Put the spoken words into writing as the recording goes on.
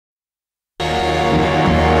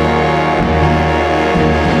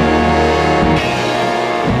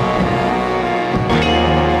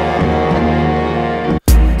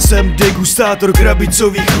degustátor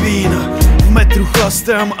krabicových vín. V metru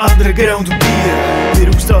chlastám underground beer.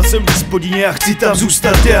 Vyrůstal jsem v hospodině a chci tam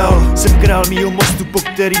zůstat dál. Jsem král mýho mostu, po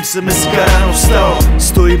kterým jsem dneska ráno vstal.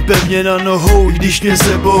 Stojím pevně na nohou, když mě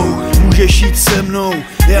zebou. Můžeš jít se mnou,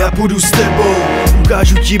 já půjdu s tebou.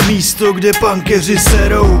 Ukážu ti místo, kde pankeři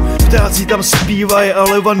serou. Ptáci tam zpívaj,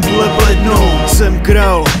 ale vandule blednou. Jsem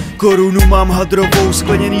král, korunu mám hadrovou,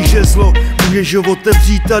 skleněný žezlo. Můžeš ho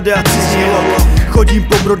otevřít a dát si z něj logo. Chodím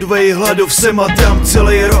po Broadway, hladov sem a tam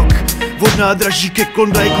celý rok. Od nádraží ke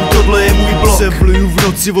Klondajku, tohle je můj blok. Se pluju v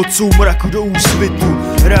noci od soumraku do úsvitu.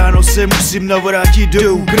 Ráno se musím navrátit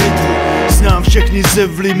do úkrytu. Znám všechny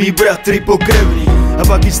zevly, mý bratry pokrevný. A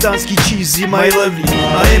pakistánský cheesy mají levný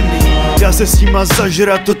a jemný. Dá se s nima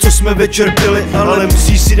zažrat to, co jsme večer pili, ale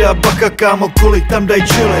musíš si dát baka, kámo, kolik tam daj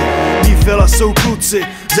chili. Mí fela jsou kluci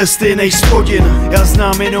ze stejnej spodin. Já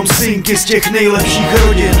znám jenom synky z těch nejlepších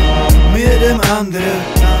rodin. My jedem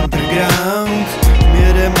underground. My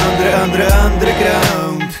jedem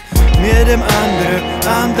underground. My jedem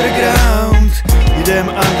underground.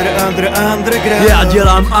 Jdem underground. Já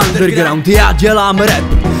dělám underground, já dělám rap.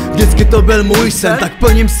 Vždycky to byl můj sen, tak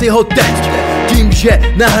plním si ho teď. Tím, že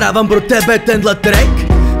nahrávám pro tebe tenhle track.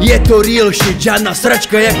 Je to real shit, žádná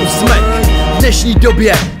sračka jako smek. V dnešní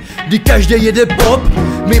době, kdy každý jede pop,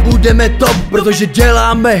 my budeme top, protože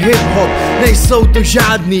děláme hip-hop. Nejsou to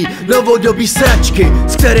žádný novodobí sračky,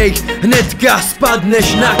 z kterých hnedka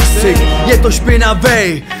spadneš na ksik. Je to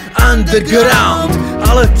špinavej underground,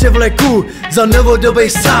 ale v převleku za novodobý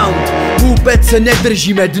sound. Vůbec se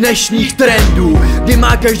nedržíme dnešních trendů, kdy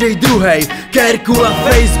má každý druhej kérku a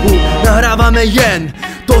Facebook. Nahráváme jen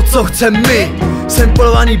to, co chceme my.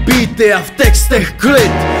 Samplovaný beaty a v textech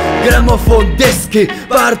klid. Gramofon, desky,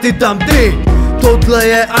 party tam ty. Tohle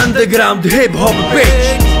je underground hip hop,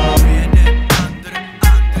 bitch.